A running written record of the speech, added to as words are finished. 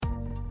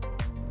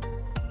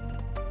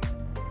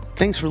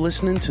Thanks for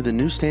listening to the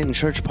New Stanton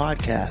Church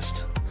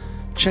podcast.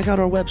 Check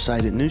out our website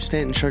at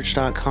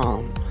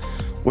newstantonchurch.com,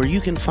 where you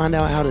can find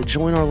out how to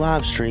join our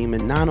live stream at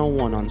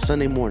 9:01 on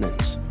Sunday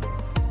mornings.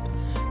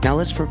 Now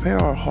let's prepare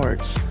our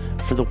hearts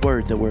for the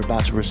word that we're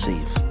about to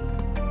receive.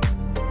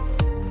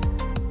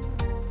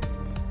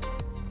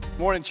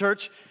 Morning,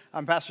 church.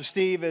 I'm Pastor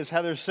Steve, as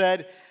Heather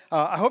said.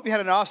 I hope you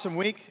had an awesome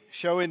week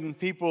showing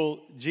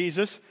people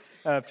Jesus.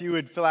 If you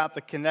would fill out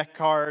the Connect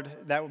card,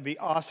 that would be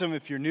awesome.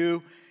 If you're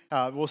new,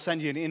 we'll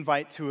send you an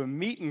invite to a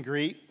meet and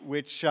greet,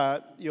 which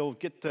you'll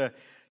get to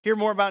hear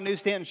more about New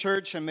Stanton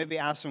Church and maybe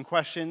ask some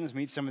questions,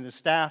 meet some of the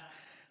staff.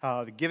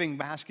 The giving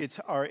baskets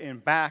are in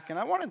back. And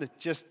I wanted to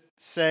just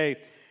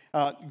say,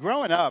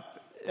 growing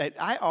up,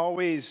 I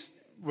always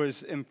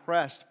was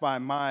impressed by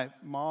my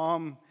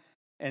mom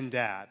and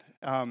dad.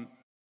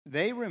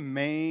 They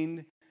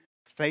remained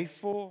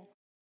faithful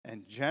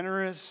and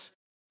generous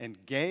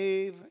and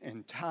gave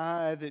and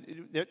tithed.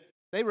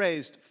 They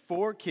raised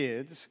 4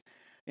 kids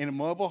in a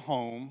mobile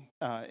home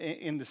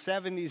in the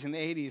 70s and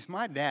 80s.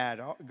 My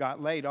dad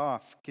got laid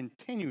off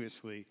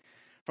continuously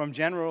from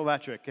General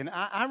Electric. And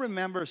I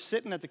remember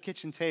sitting at the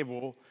kitchen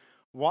table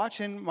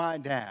watching my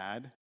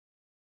dad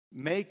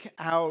make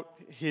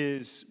out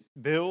his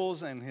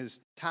bills and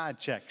his tithe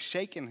check,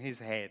 shaking his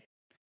head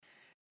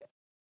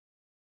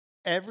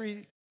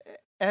every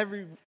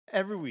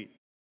week.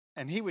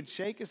 And he would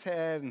shake his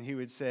head and he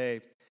would say,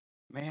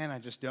 "Man, I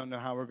just don't know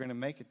how we're going to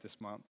make it this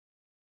month."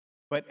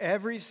 But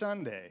every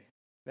Sunday,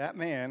 that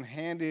man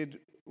handed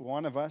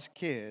one of us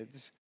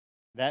kids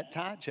that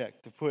tithe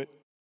check to put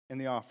in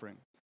the offering.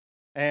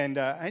 And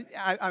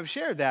I've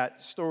shared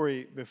that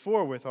story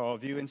before with all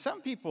of you. And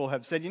some people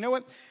have said, you know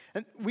what,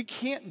 we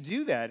can't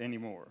do that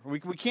anymore. We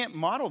can't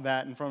model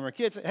that in front of our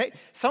kids. Hey,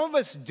 some of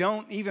us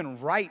don't even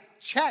write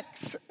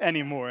checks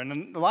anymore.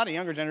 And a lot of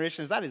younger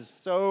generations, that is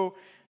so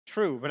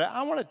true. But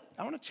I want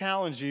to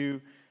challenge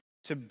you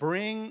to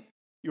bring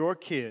your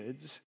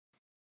kids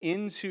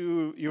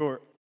into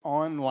your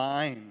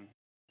online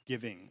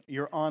giving,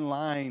 your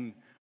online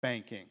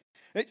banking.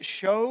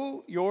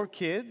 Show your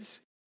kids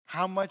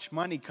how much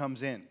money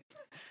comes in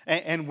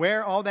and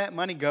where all that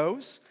money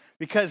goes,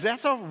 because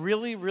that's a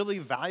really, really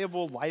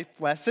valuable life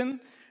lesson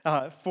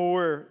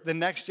for the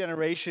next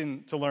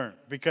generation to learn,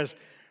 because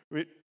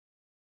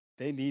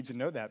they need to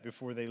know that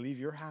before they leave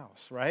your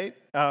house, right?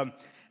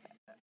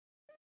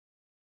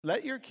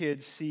 Let your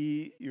kids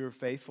see your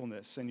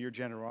faithfulness and your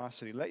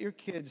generosity. Let your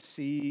kids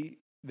see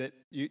that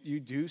you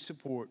do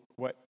support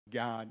what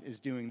God is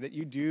doing, that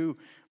you do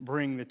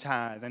bring the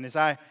tithe. And as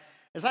I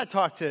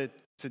talked to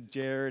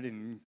Jared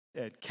and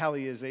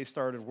Kelly as they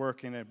started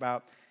working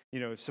about,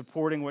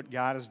 supporting what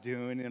God is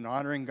doing and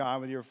honoring God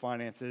with your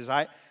finances,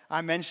 I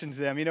mentioned to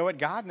them, you know what,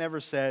 God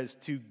never says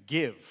to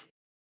give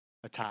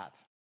a tithe.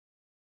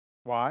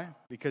 Why?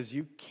 Because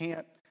you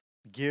can't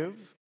give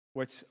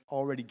what's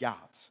already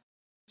God's.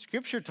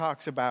 Scripture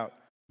talks about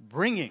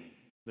bringing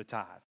the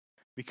tithe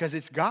because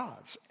it's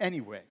God's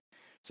anyway.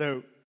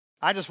 So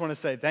I just want to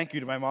say thank you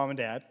to my mom and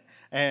dad,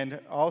 and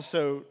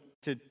also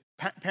to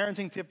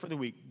parenting tip for the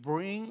week: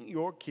 bring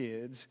your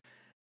kids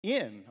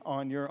in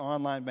on your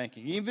online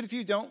banking. Even if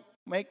you don't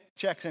make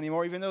checks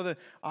anymore, even though the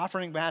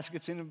offering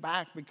basket's in the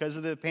back because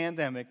of the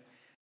pandemic,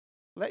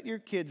 let your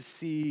kids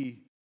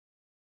see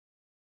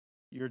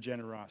your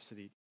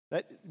generosity.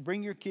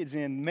 Bring your kids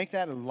in, make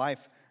that a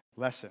life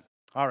lesson.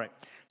 All right,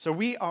 so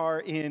we are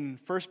in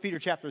 1 Peter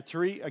chapter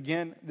 3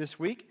 again this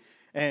week,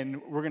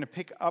 and we're going to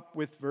pick up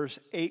with verse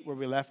 8 where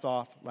we left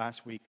off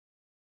last week.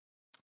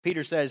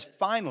 Peter says,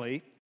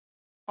 "Finally,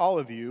 all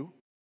of you,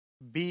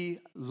 be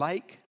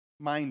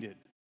like-minded,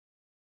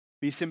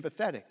 be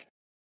sympathetic,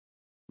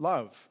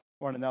 love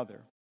one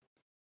another,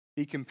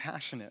 be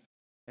compassionate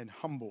and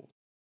humble.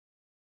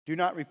 Do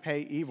not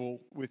repay evil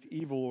with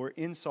evil or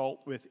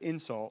insult with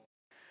insult.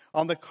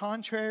 On the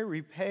contrary,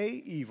 repay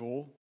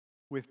evil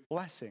with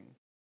blessing,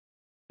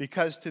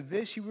 because to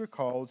this you were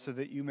called, so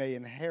that you may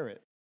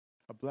inherit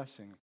a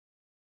blessing.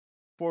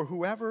 For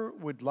whoever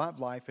would love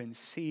life and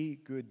see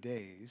good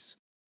days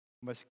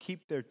must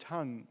keep their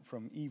tongue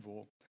from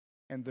evil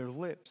and their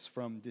lips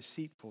from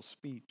deceitful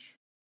speech.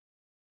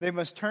 They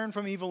must turn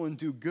from evil and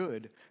do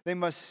good. They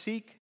must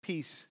seek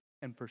peace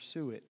and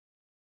pursue it.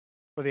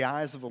 For the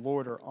eyes of the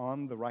Lord are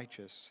on the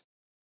righteous,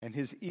 and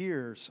his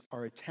ears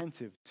are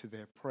attentive to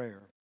their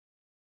prayer.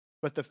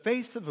 But the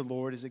face of the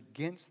Lord is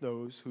against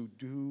those who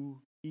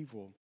do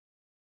evil.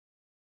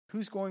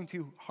 Who's going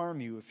to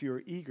harm you if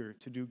you're eager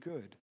to do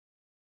good?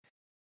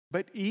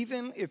 But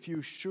even if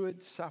you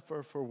should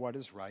suffer for what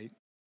is right,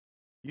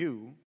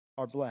 you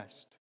are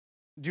blessed.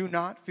 Do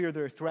not fear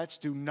their threats.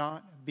 Do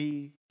not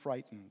be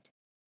frightened.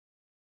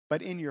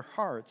 But in your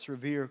hearts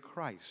revere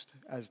Christ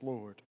as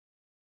Lord.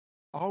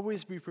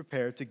 Always be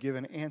prepared to give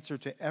an answer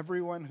to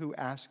everyone who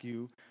asks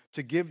you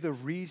to give the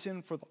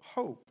reason for the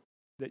hope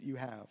that you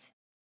have.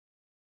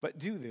 But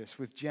do this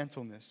with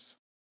gentleness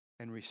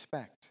and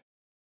respect,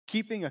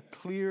 keeping a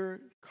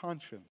clear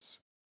conscience,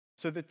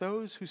 so that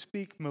those who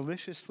speak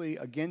maliciously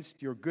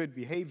against your good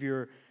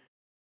behavior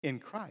in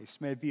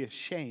Christ may be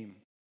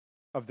ashamed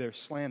of their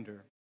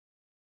slander.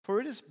 For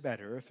it is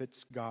better, if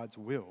it's God's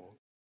will,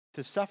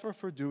 to suffer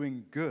for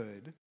doing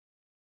good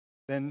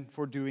than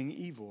for doing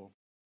evil.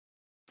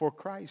 For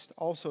Christ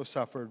also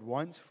suffered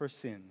once for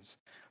sins,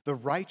 the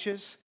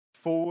righteous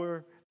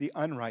for the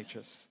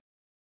unrighteous,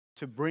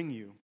 to bring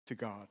you to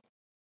God.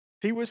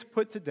 He was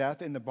put to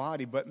death in the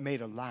body, but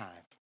made alive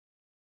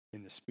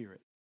in the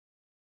spirit.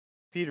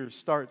 Peter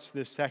starts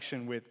this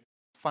section with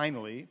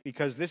finally,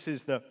 because this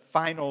is the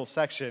final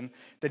section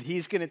that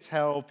he's going to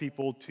tell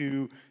people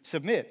to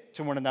submit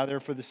to one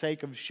another for the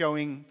sake of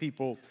showing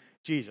people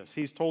Jesus.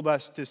 He's told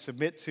us to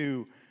submit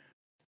to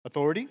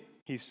authority.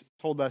 He's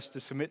told us to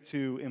submit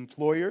to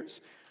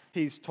employers.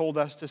 He's told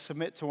us to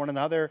submit to one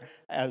another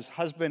as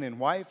husband and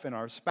wife and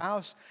our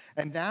spouse.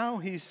 And now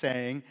he's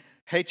saying,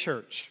 hey,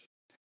 church,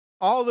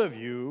 all of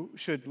you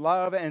should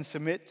love and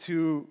submit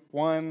to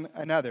one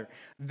another.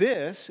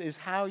 This is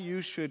how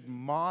you should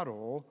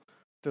model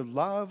the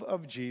love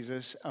of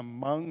Jesus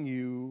among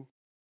you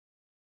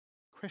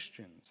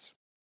Christians.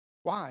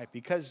 Why?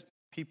 Because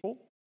people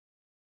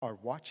are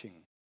watching.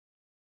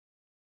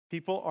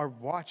 People are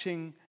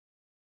watching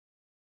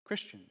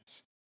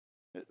Christians.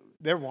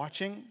 They're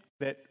watching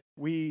that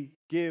we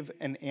give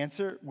an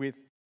answer with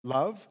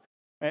love,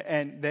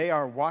 and they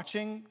are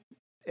watching,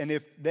 and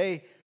if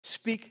they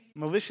speak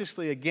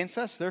maliciously against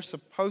us, they're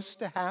supposed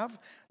to have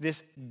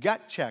this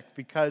gut check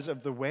because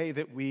of the way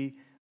that we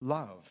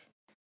love.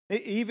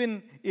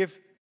 Even if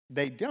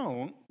they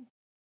don't,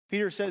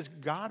 Peter says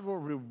God will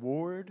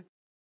reward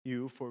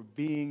you for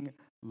being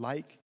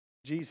like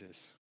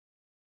Jesus.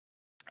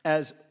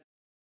 As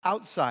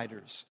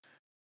outsiders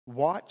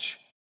watch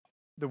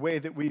the way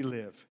that we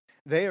live,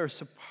 they are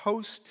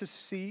supposed to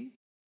see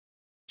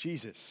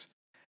Jesus.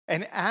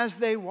 And as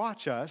they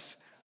watch us,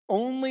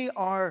 only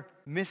our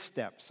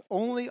missteps,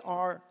 only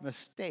our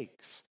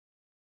mistakes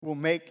will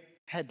make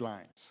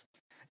headlines.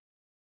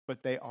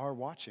 But they are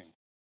watching.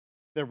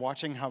 They're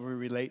watching how we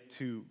relate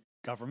to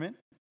government,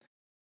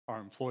 our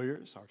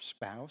employers, our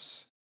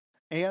spouse,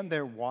 and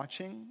they're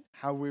watching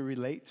how we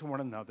relate to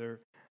one another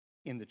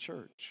in the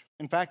church.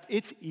 In fact,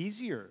 it's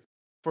easier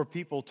for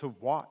people to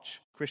watch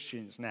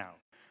Christians now.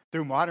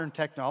 Through modern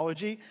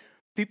technology,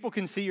 people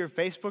can see your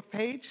Facebook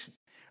page.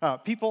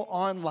 People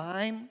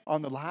online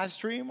on the live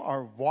stream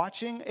are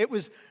watching. It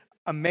was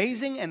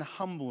amazing and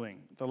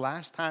humbling the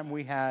last time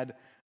we had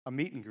a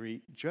meet and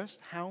greet, just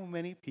how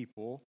many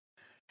people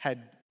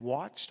had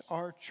watched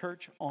our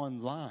church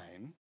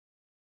online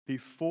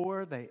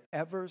before they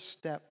ever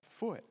stepped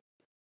foot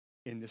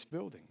in this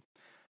building.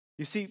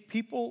 You see,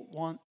 people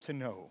want to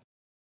know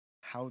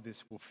how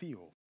this will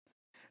feel.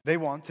 They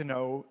want to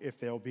know if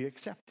they'll be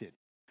accepted.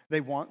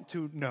 They want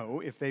to know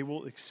if they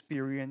will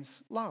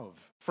experience love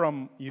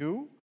from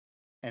you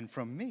and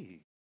from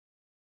me.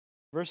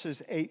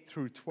 Verses 8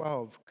 through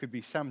 12 could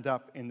be summed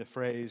up in the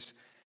phrase,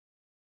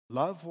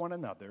 love one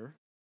another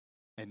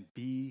and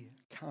be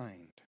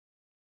kind.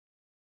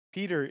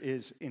 Peter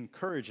is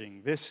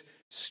encouraging this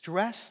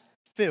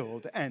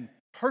stress-filled and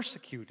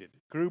persecuted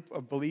group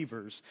of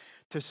believers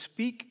to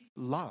speak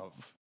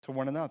love to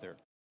one another,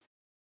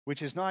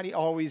 which is not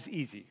always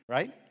easy,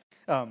 right?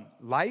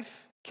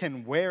 Life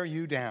can wear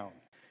you down.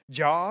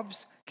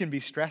 Jobs can be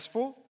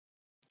stressful.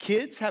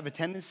 Kids have a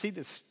tendency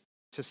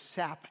to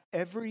sap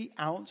every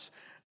ounce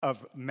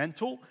of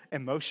mental,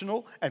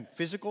 emotional, and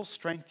physical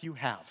strength you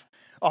have,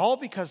 all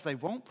because they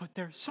won't put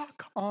their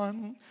sock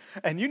on,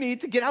 and you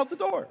need to get out the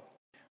door.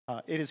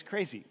 It is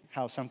crazy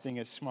how something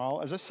as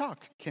small as a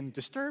sock can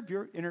disturb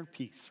your inner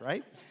peace,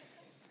 right?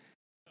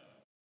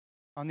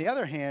 On the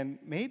other hand,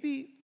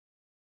 maybe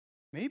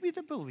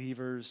the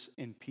believers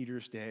in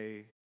Peter's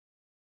day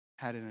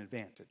had an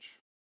advantage.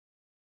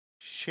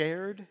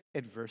 Shared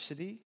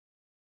adversity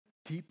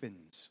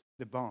deepens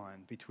the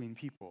bond between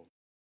people.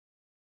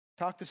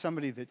 Talk to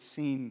somebody that's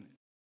seen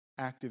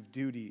active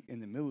duty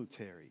in the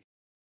military,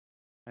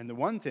 and the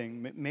one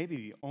thing, maybe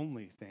the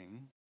only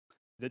thing,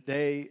 that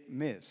they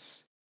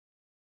miss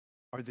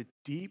are the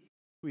deep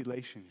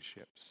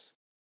relationships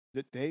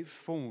that they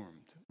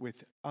formed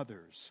with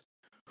others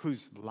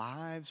whose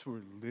lives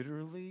were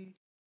literally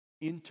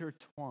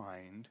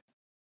intertwined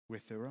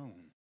with their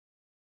own.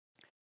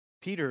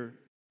 Peter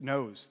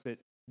knows that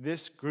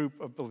this group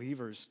of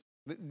believers,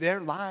 their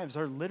lives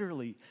are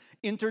literally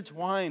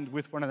intertwined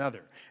with one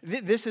another.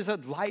 This is a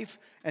life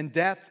and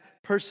death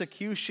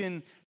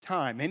persecution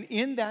time. And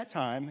in that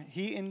time,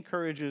 he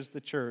encourages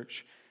the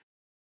church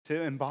to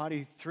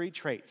embody 3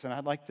 traits. And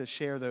I'd like to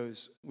share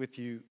those with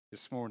you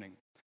this morning.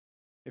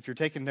 If you're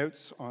taking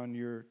notes on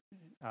your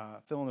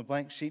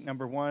fill-in-the-blank sheet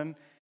number 1,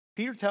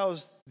 Peter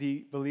tells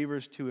the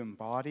believers to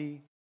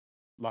embody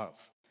love.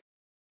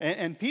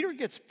 And Peter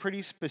gets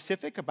pretty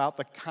specific about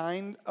the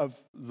kind of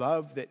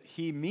love that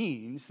he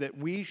means that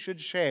we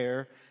should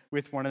share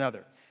with one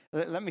another.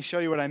 Let me show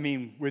you what I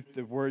mean with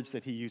the words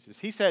that he uses.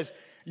 He says,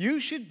 you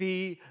should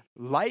be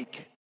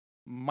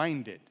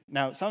like-minded.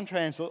 Now, some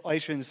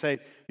translations say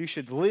you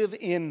should live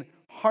in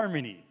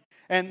harmony.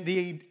 And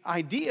the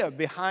idea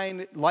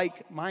behind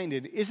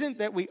like-minded isn't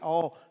that we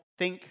all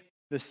think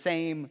the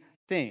same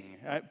thing.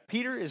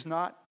 Peter is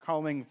not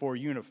calling for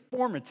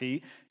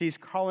uniformity. He's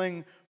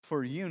calling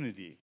for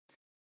unity.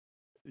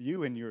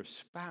 You and your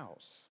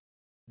spouse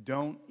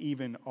don't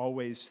even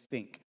always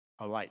think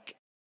alike,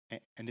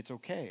 and it's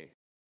okay.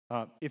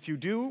 If you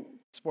do,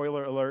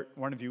 spoiler alert,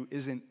 one of you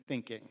isn't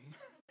thinking.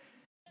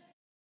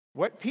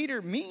 What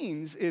Peter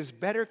means is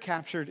better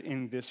captured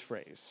in this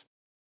phrase.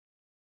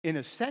 In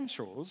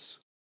essentials,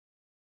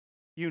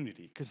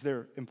 unity, because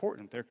they're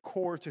important. They're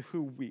core to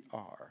who we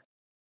are.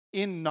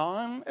 In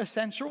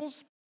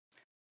non-essentials,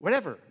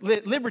 whatever,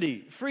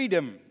 liberty,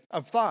 freedom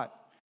of thought.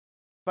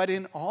 But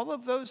in all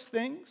of those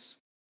things,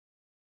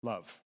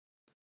 love.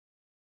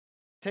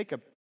 Take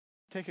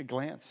a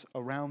glance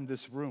around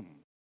this room.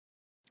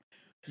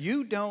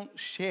 You don't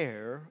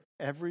share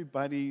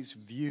everybody's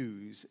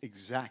views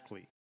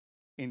exactly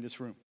in this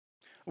room.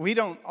 We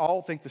don't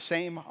all think the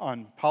same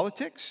on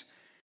politics.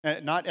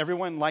 Not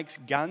everyone likes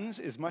guns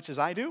as much as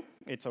I do.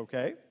 It's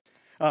okay.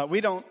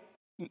 We don't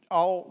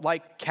all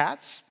like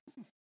cats.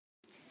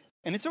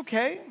 And it's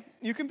okay.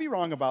 You can be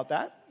wrong about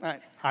that.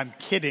 I'm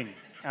kidding.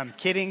 I'm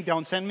kidding.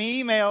 Don't send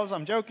me emails.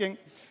 I'm joking.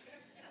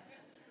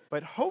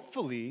 But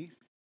hopefully,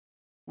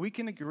 we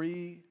can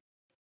agree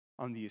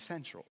on the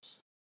essentials.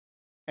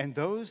 And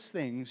those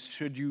things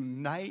should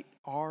unite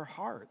our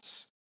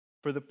hearts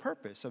for the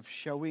purpose of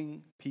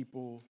showing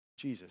people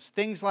Jesus.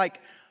 Things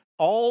like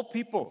all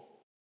people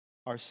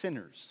are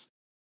sinners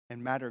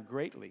and matter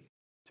greatly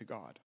to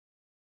God.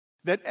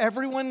 That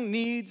everyone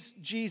needs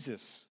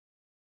Jesus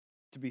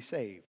to be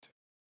saved.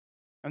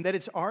 And that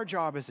it's our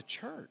job as a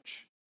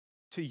church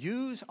to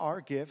use our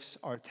gifts,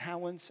 our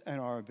talents,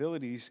 and our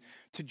abilities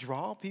to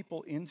draw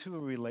people into a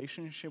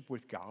relationship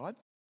with God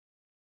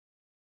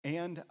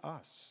and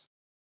us.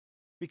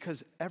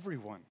 Because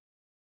everyone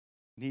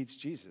needs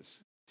Jesus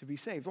to be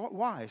saved.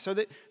 Why? So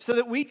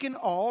that we can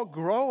all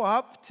grow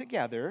up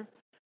together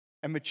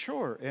and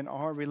mature in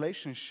our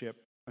relationship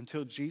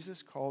until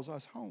Jesus calls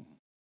us home.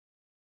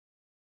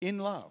 In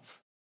love,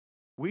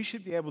 we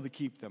should be able to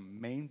keep the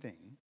main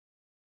thing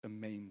the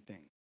main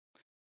thing.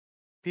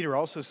 Peter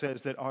also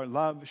says that our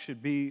love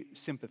should be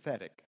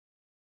sympathetic,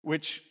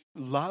 which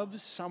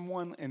loves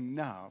someone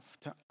enough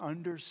to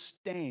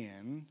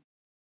understand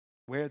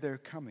where they're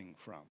coming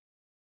from.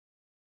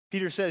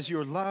 Peter says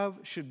your love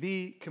should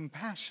be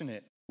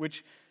compassionate,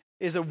 which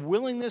is a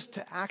willingness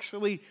to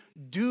actually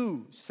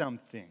do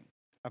something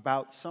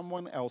about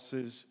someone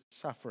else's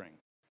suffering.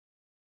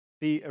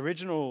 The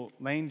original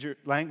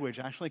language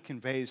actually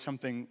conveys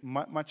something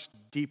much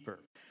deeper.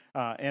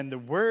 And the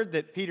word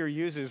that Peter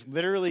uses,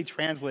 literally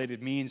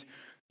translated, means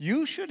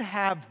you should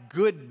have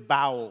good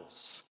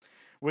bowels,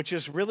 which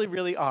is really,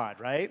 really odd,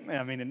 right?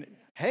 I mean,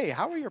 hey,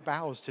 how are your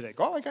bowels today?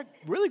 Oh, I got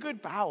really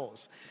good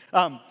bowels.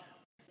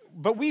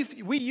 But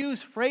we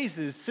use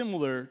phrases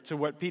similar to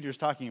what Peter's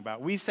talking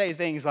about. We say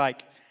things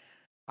like,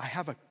 I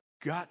have a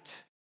gut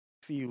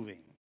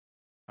feeling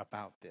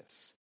about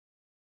this.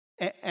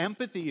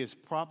 Empathy is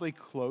probably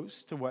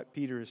close to what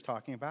Peter is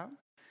talking about.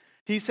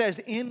 He says,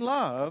 in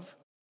love,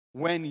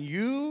 when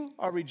you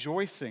are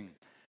rejoicing,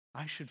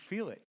 I should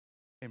feel it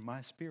in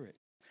my spirit.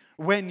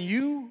 When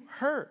you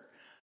hurt,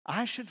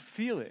 I should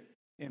feel it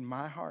in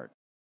my heart.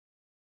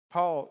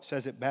 Paul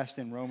says it best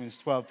in Romans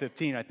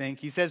 12:15, I think.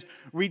 He says,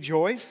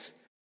 rejoice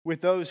with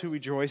those who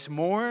rejoice,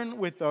 mourn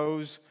with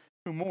those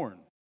who mourn.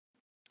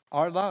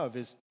 Our love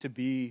is to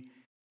be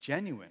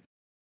genuine,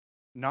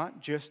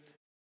 not just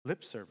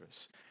lip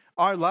service.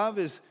 Our love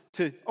is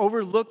to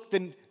overlook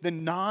the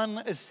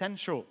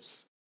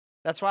non-essentials.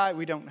 That's why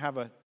we don't have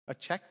a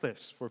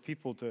checklist for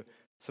people to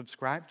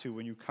subscribe to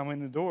when you come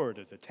in the door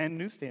to attend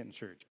New Stanton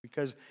Church,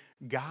 because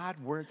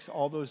God works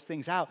all those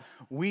things out.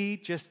 We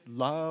just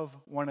love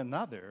one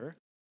another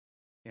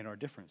in our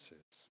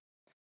differences.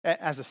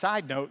 As a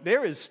side note,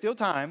 there is still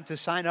time to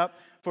sign up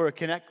for a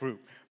Connect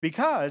group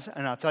because,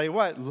 and I'll tell you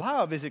what,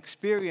 love is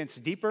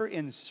experienced deeper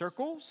in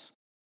circles,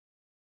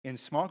 in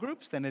small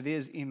groups, than it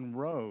is in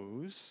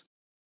rows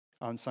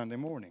on Sunday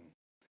morning.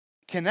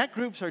 Connect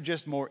groups are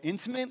just more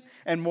intimate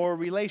and more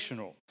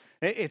relational.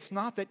 It's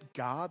not that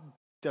God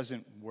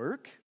doesn't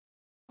work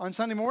on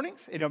Sunday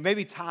mornings.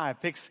 Maybe Ty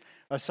picks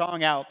a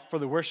song out for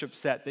the worship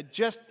set that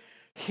just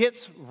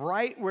hits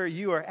right where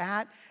you are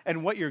at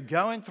and what you're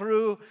going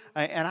through,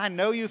 and I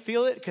know you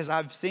feel it because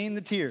I've seen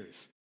the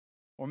tears.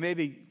 Or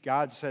maybe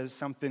God says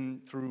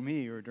something through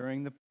me or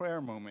during the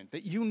prayer moment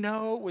that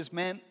was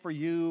meant for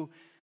you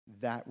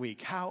that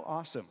week. How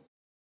awesome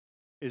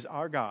is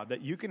our God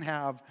that you can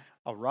have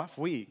a rough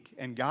week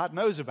and God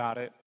knows about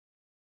it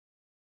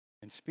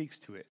and speaks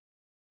to it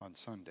on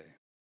Sunday.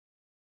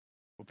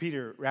 Well,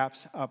 Peter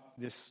wraps up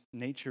this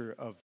nature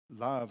of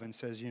love and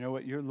says, you know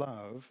what, your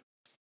love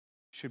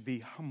should be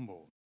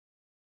humble.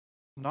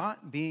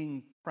 Not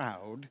being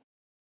proud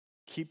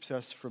keeps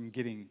us from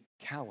getting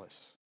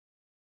callous.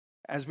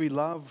 As we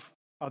love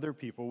other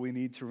people, we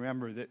need to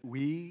remember that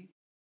we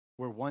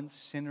were once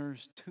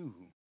sinners too.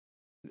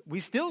 We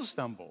still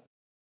stumble,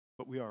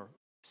 but we are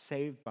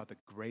saved by the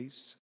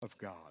grace of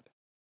God.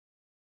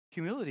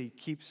 Humility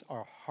keeps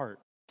our heart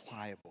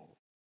pliable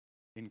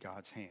in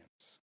God's hands.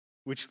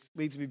 which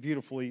leads me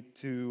beautifully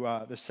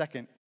to the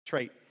second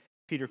trait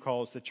Peter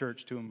calls the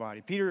church to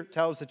embody. Peter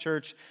tells the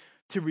church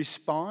to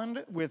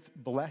respond with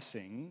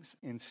blessings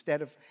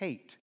instead of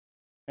hate.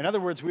 In other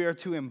words, we are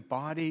to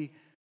embody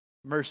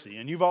mercy.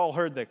 And you've all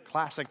heard the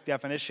classic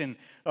definition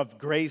of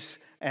grace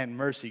and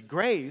mercy.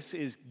 Grace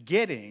is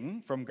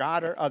getting from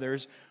God or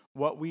others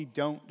what we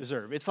don't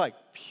deserve. It's like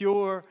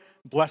pure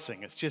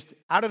blessing. It's just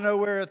out of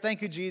nowhere,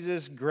 thank you,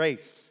 Jesus,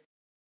 grace.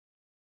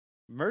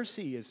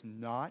 Mercy is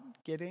not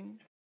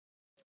getting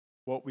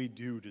what we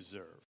do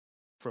deserve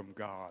from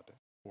God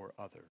or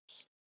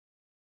others.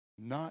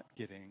 Not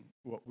getting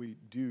what we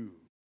do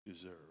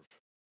deserve.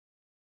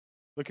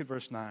 Look at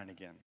verse 9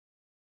 again.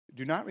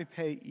 Do not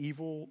repay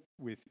evil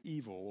with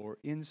evil or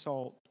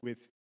insult with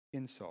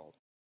insult.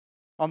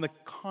 On the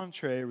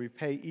contrary,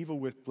 repay evil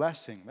with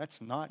blessing.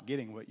 That's not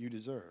getting what you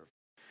deserve.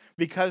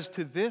 Because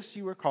to this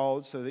you were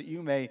called so that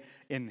you may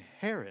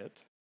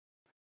inherit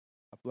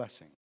a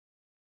blessing.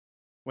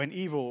 When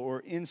evil or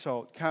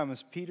insult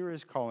comes, Peter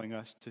is calling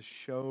us to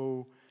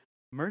show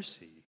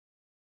mercy.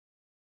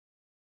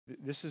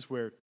 This is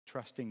where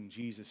trusting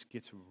Jesus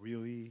gets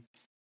really,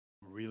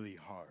 really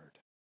hard.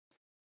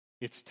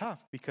 It's tough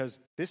because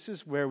this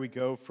is where we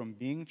go from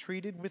being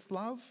treated with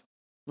love,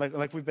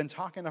 like we've been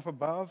talking up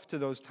above, to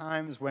those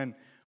times when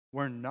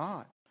we're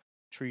not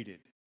treated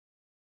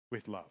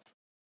with love.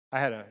 I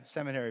had a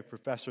seminary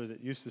professor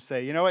that used to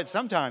say, you know what,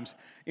 sometimes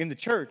in the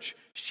church,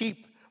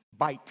 sheep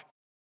bite.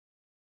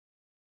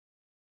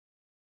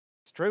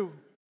 It's true.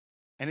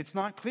 And it's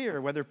not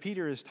clear whether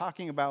Peter is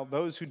talking about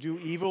those who do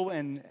evil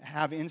and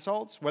have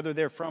insults, whether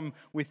they're from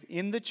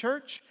within the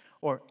church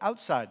or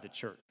outside the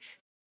church.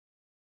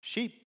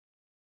 Sheep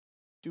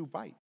do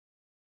bite.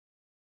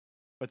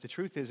 But the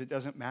truth is, it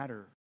doesn't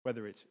matter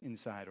whether it's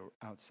inside or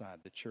outside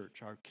the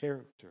church. Our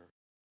character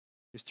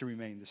is to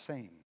remain the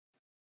same.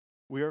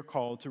 We are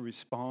called to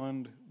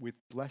respond with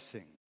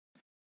blessing.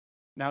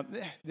 Now,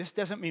 this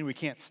doesn't mean we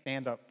can't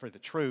stand up for the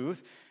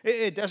truth.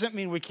 It doesn't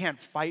mean we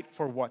can't fight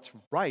for what's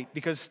right,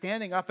 because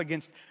standing up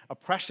against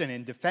oppression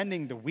and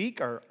defending the weak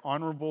are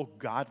honorable,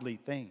 godly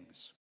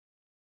things.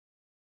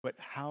 But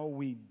how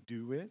we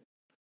do it,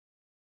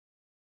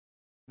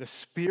 the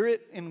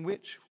spirit in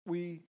which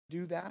we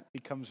do that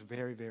becomes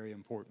very, very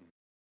important.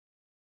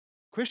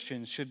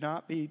 Christians should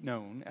not be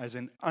known as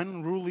an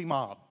unruly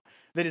mob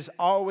that is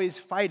always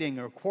fighting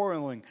or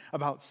quarreling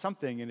about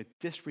something in a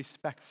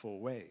disrespectful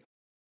way.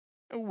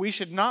 We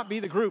should not be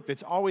the group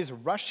that's always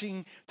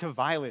rushing to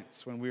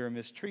violence when we are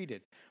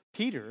mistreated.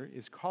 Peter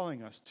is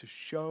calling us to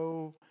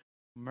show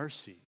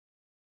mercy.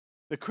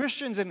 The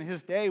Christians in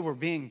his day were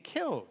being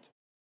killed,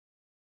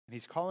 and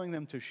he's calling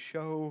them to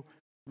show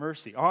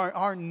mercy.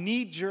 Our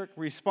knee-jerk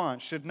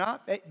response should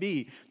not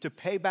be to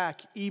pay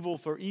back evil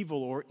for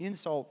evil or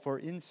insult for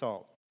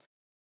insult.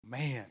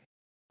 Man,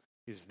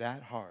 is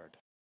that hard.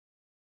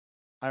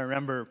 I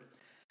remember,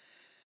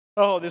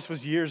 this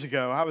was years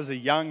ago. I was a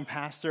young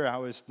pastor.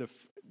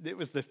 It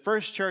was the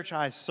first church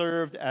I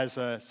served as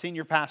a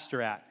senior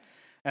pastor at.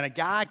 And a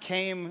guy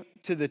came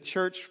to the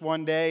church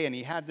one day, and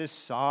he had this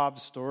sob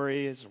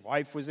story. His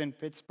wife was in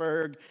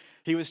Pittsburgh.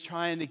 He was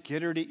trying to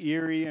get her to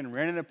Erie and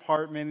rent an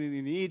apartment, and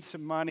he needs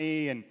some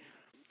money. And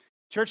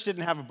church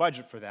didn't have a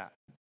budget for that.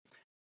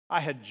 I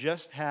had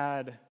just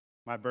had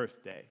my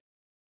birthday.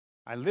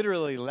 I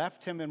literally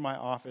left him in my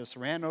office,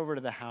 ran over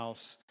to the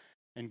house,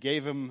 and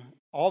gave him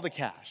all the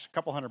cash, a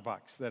couple $100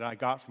 that I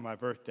got for my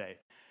birthday.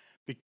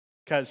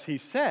 Because he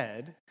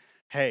said,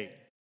 hey,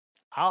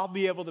 I'll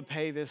be able to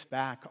pay this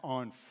back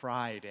on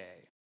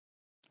Friday.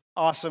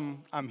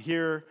 Awesome, I'm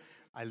here.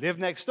 I live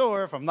next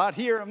door. If I'm not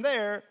here, I'm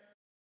there.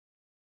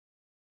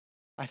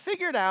 I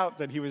figured out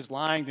that he was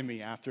lying to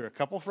me after a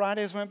couple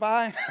Fridays went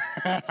by.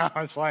 I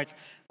was like,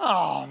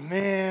 oh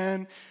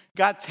man,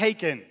 got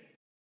taken.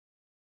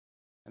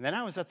 And then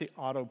I was at the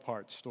auto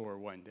parts store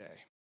one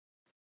day,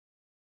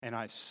 and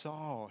I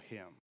saw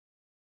him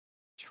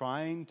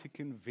trying to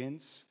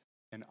convince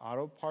an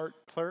auto part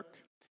clerk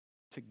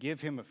to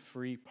give him a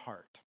free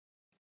part.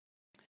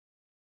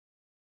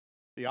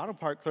 The auto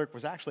part clerk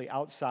was actually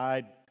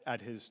outside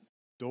at his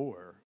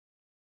door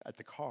at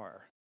the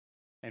car.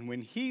 And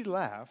when he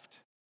left,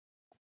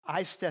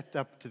 I stepped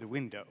up to the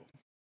window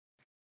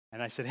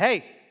and I said,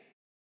 hey,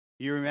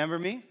 you remember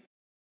me?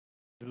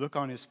 The look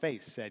on his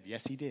face said,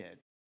 yes, he did.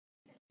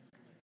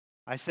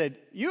 I said,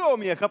 you owe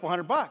me a couple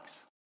 $100.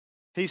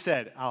 He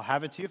said, I'll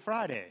have it to you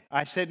Friday.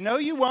 I said, no,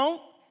 you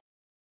won't.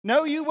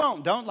 No, you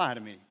won't. Don't lie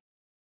to me.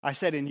 I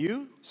said, and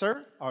you,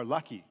 sir, are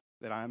lucky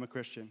that I am a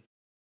Christian,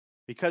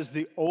 because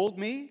the old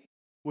me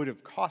would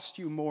have cost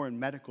you more in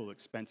medical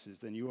expenses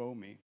than you owe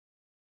me.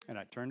 And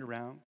I turned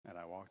around and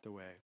I walked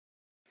away.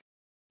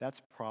 That's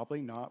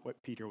probably not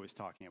what Peter was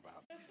talking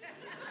about.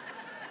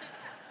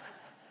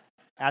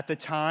 At the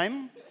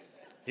time,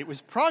 it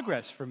was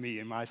progress for me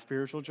in my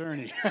spiritual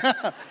journey.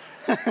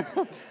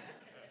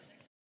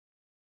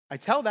 I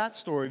tell that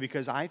story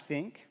because I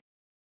think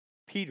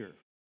Peter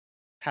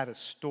had a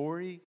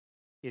story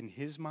in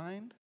his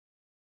mind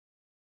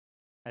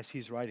as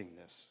he's writing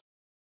this.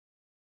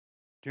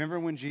 Do you remember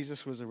when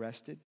Jesus was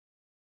arrested?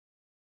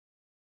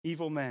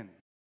 Evil men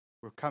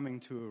were coming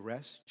to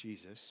arrest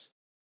Jesus,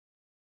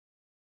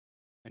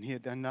 and he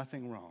had done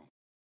nothing wrong.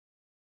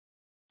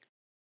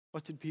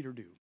 What did Peter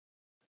do?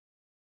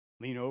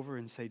 Lean over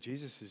and say,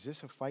 Jesus, is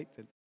this a fight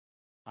that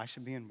I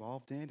should be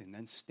involved in? And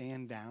then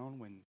stand down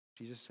when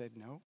Jesus said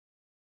no?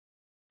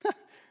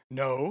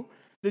 No.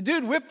 The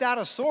dude whipped out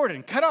a sword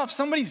and cut off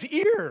somebody's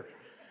ear.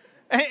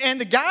 And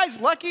the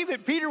guy's lucky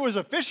that Peter was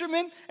a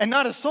fisherman and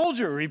not a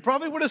soldier. He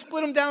probably would have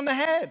split him down the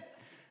head.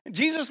 And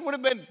Jesus would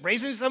have been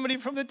raising somebody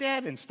from the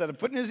dead instead of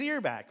putting his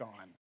ear back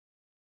on.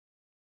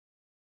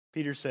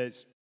 Peter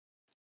says,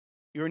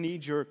 your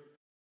knee-jerk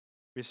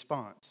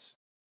response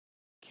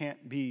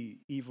can't be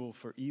evil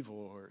for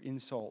evil or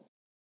insult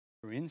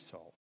for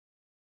insult.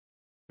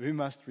 We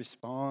must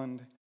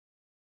respond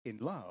in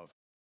love.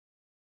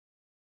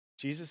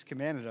 Jesus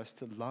commanded us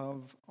to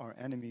love our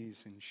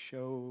enemies and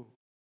show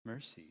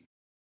mercy.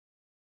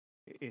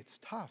 It's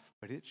tough,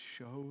 but it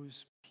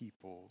shows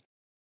people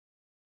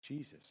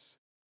Jesus.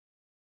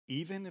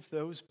 Even if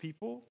those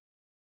people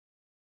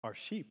are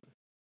sheep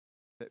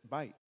that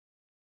bite,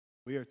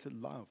 we are to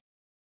love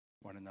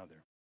one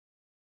another.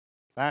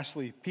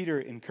 Lastly, Peter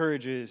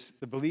encourages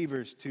the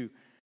believers to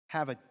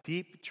have a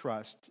deep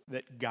trust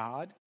that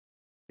God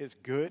is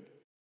good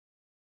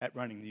at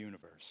running the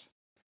universe.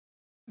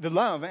 The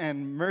love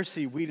and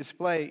mercy we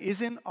display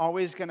isn't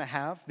always going to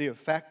have the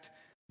effect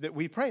that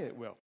we pray it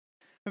will.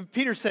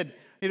 Peter said,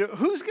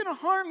 who's going to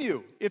harm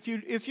you if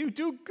you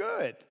do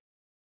good?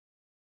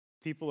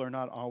 People are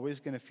not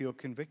always going to feel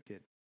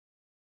convicted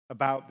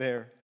about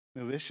their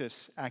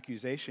malicious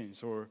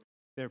accusations or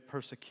their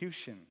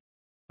persecution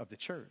of the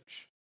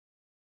church.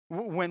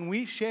 When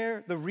we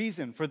share the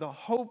reason for the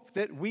hope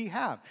that we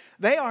have,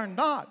 they are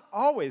not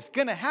always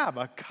going to have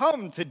a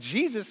come to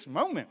Jesus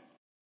moment.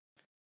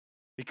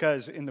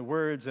 Because in the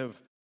words of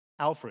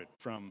Alfred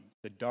from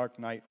The Dark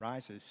Knight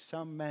Rises,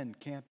 some men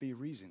can't be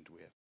reasoned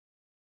with.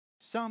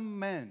 Some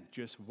men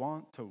just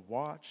want to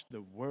watch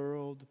the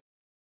world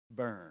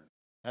burn.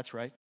 That's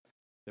right.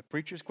 The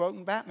preacher's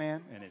quoting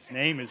Batman, and his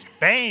name is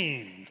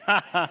Bane.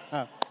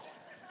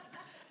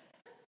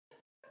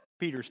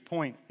 Peter's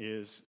point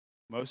is,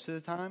 most of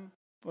the time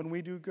when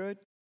we do good,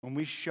 when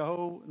we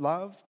show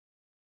love,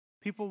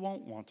 people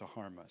won't want to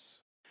harm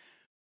us.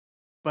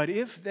 But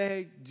if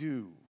they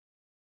do,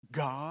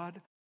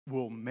 God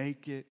will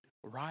make it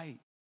right.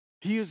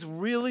 He is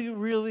really,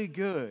 really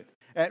good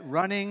at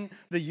running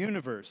the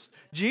universe.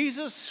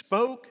 Jesus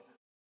spoke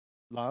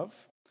love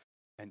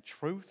and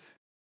truth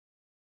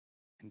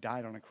and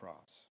died on a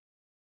cross.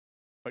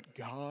 But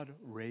God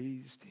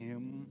raised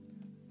him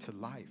to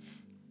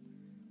life.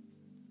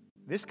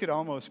 This could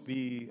almost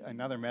be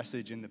another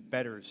message in the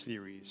Better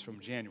series from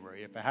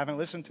January. If I haven't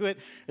listened to it,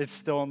 it's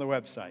still on the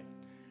website.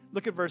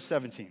 Look at verse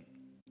 17.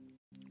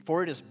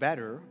 For it is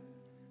better,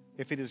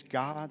 if it is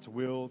God's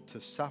will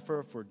to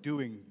suffer for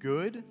doing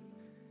good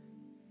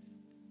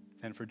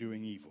than for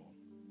doing evil.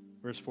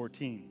 Verse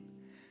 14.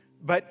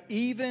 But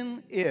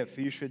even if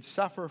you should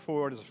suffer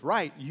for what is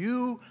right,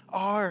 you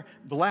are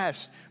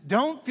blessed.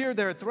 Don't fear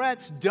their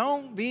threats.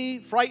 Don't be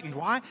frightened.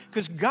 Why?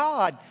 Because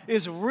God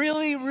is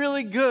really,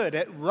 really good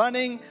at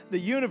running the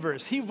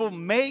universe. He will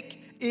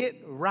make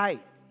it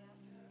right.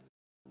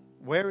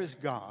 Where is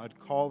God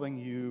calling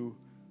you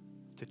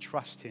to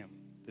trust him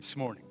this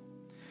morning?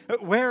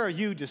 Where are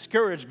you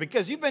discouraged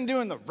because you've been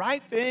doing the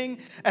right thing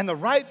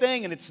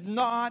and it's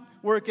not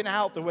working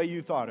out the way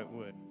you thought it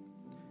would?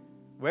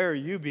 Where are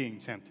you being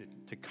tempted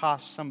to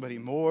cost somebody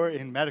more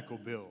in medical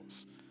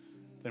bills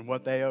than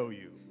what they owe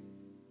you?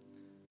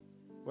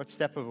 What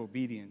step of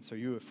obedience are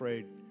you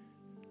afraid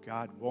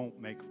God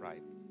won't make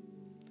right?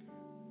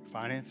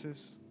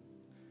 Finances?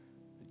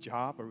 A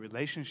job? A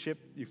relationship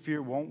you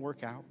fear won't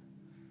work out?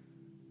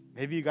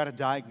 Maybe you got a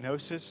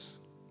diagnosis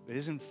that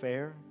isn't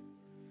fair?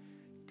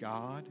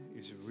 God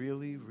is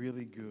really,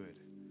 really good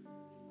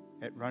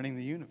at running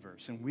the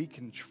universe, and we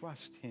can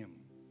trust him.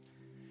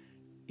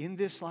 In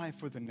this life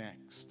or the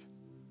next,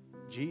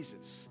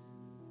 Jesus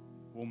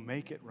will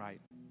make it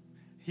right.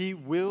 He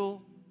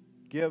will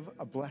give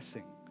a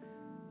blessing.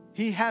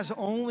 He has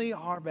only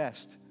our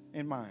best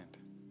in mind.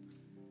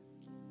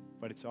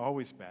 But it's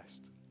always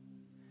best.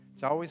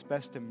 It's always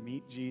best to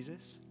meet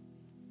Jesus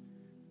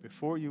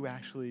before you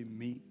actually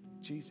meet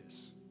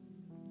Jesus.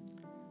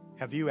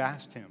 Have you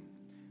asked him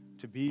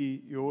to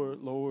be your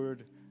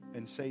Lord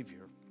and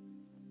Savior?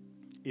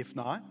 If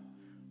not,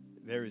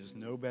 there is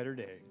no better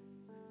day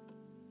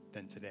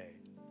than today.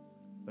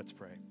 Let's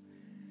pray.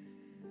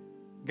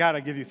 God, I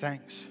give you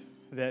thanks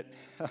that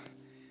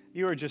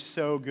you are just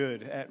so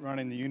good at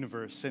running the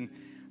universe. And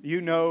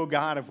you know,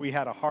 God, if we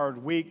had a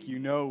hard week, you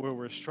know where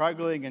we're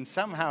struggling. And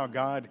somehow,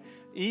 God,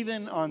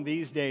 even on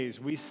these days,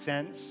 we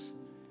sense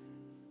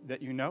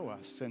that you know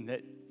us and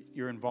that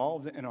you're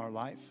involved in our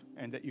life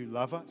and that you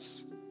love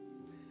us.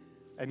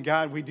 And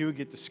God, we do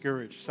get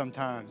discouraged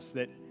sometimes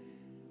that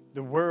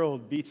the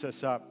world beats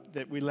us up,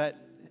 that we let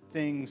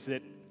things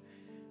that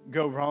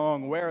go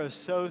wrong wear us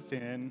so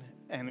thin,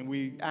 and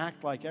we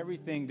act like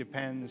everything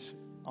depends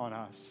on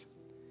us.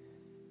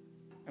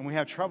 And we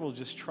have trouble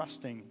just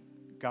trusting,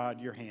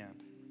 God, your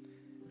hand.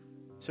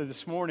 So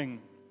this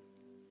morning,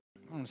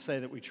 I want to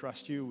say that we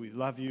trust you, we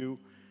love you.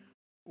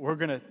 We're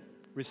going to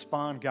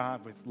respond,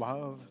 God, with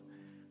love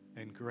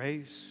and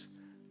grace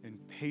and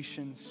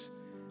patience.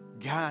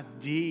 God,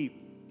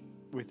 deep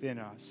within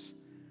us.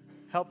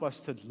 Help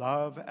us to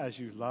love as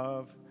you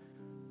love.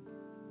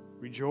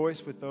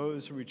 Rejoice with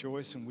those who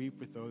rejoice and weep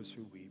with those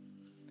who weep.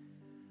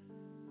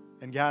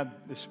 And God,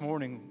 this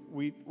morning,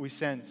 we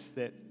sense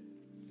that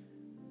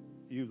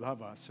you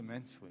love us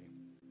immensely.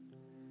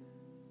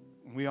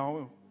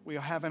 We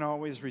haven't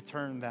always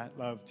returned that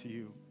love to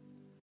you.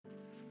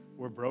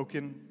 We're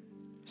broken,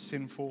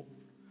 sinful.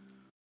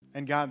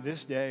 And God,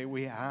 this day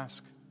we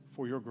ask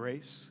for your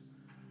grace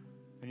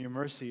and your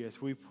mercy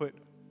as we put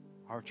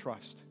our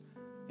trust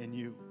in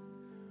you.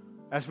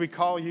 As we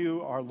call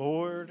you our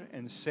Lord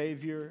and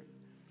Savior,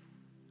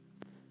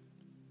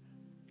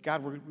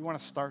 God, we want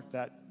to start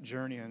that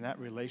journey and that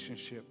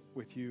relationship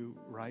with you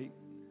right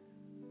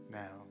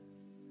now.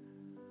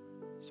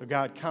 So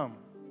God, come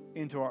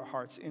into our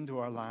hearts, into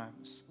our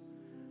lives.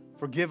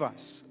 Forgive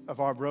us of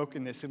our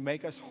brokenness and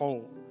make us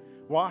whole.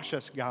 Wash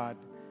us, God.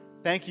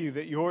 Thank you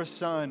that your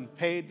Son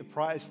paid the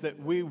price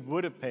that we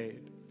would have paid,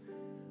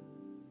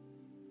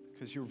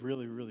 because you're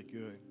really, really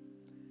good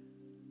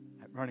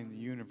at running the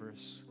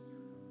universe.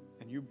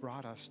 And you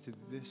brought us to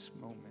this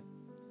moment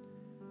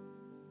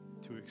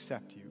to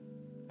accept you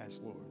as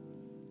Lord.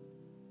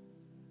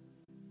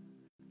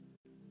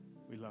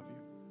 We love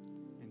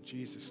you. In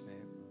Jesus'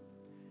 name,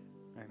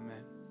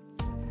 amen.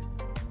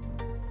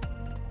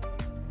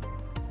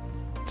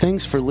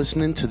 Thanks for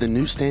listening to the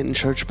New Stanton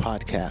Church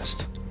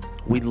podcast.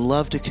 We'd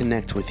love to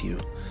connect with you.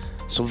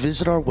 So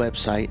visit our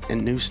website at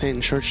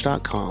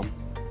newstantonchurch.com,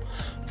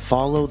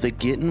 follow the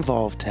Get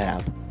Involved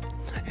tab,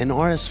 and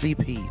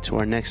RSVP to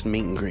our next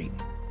meet and greet.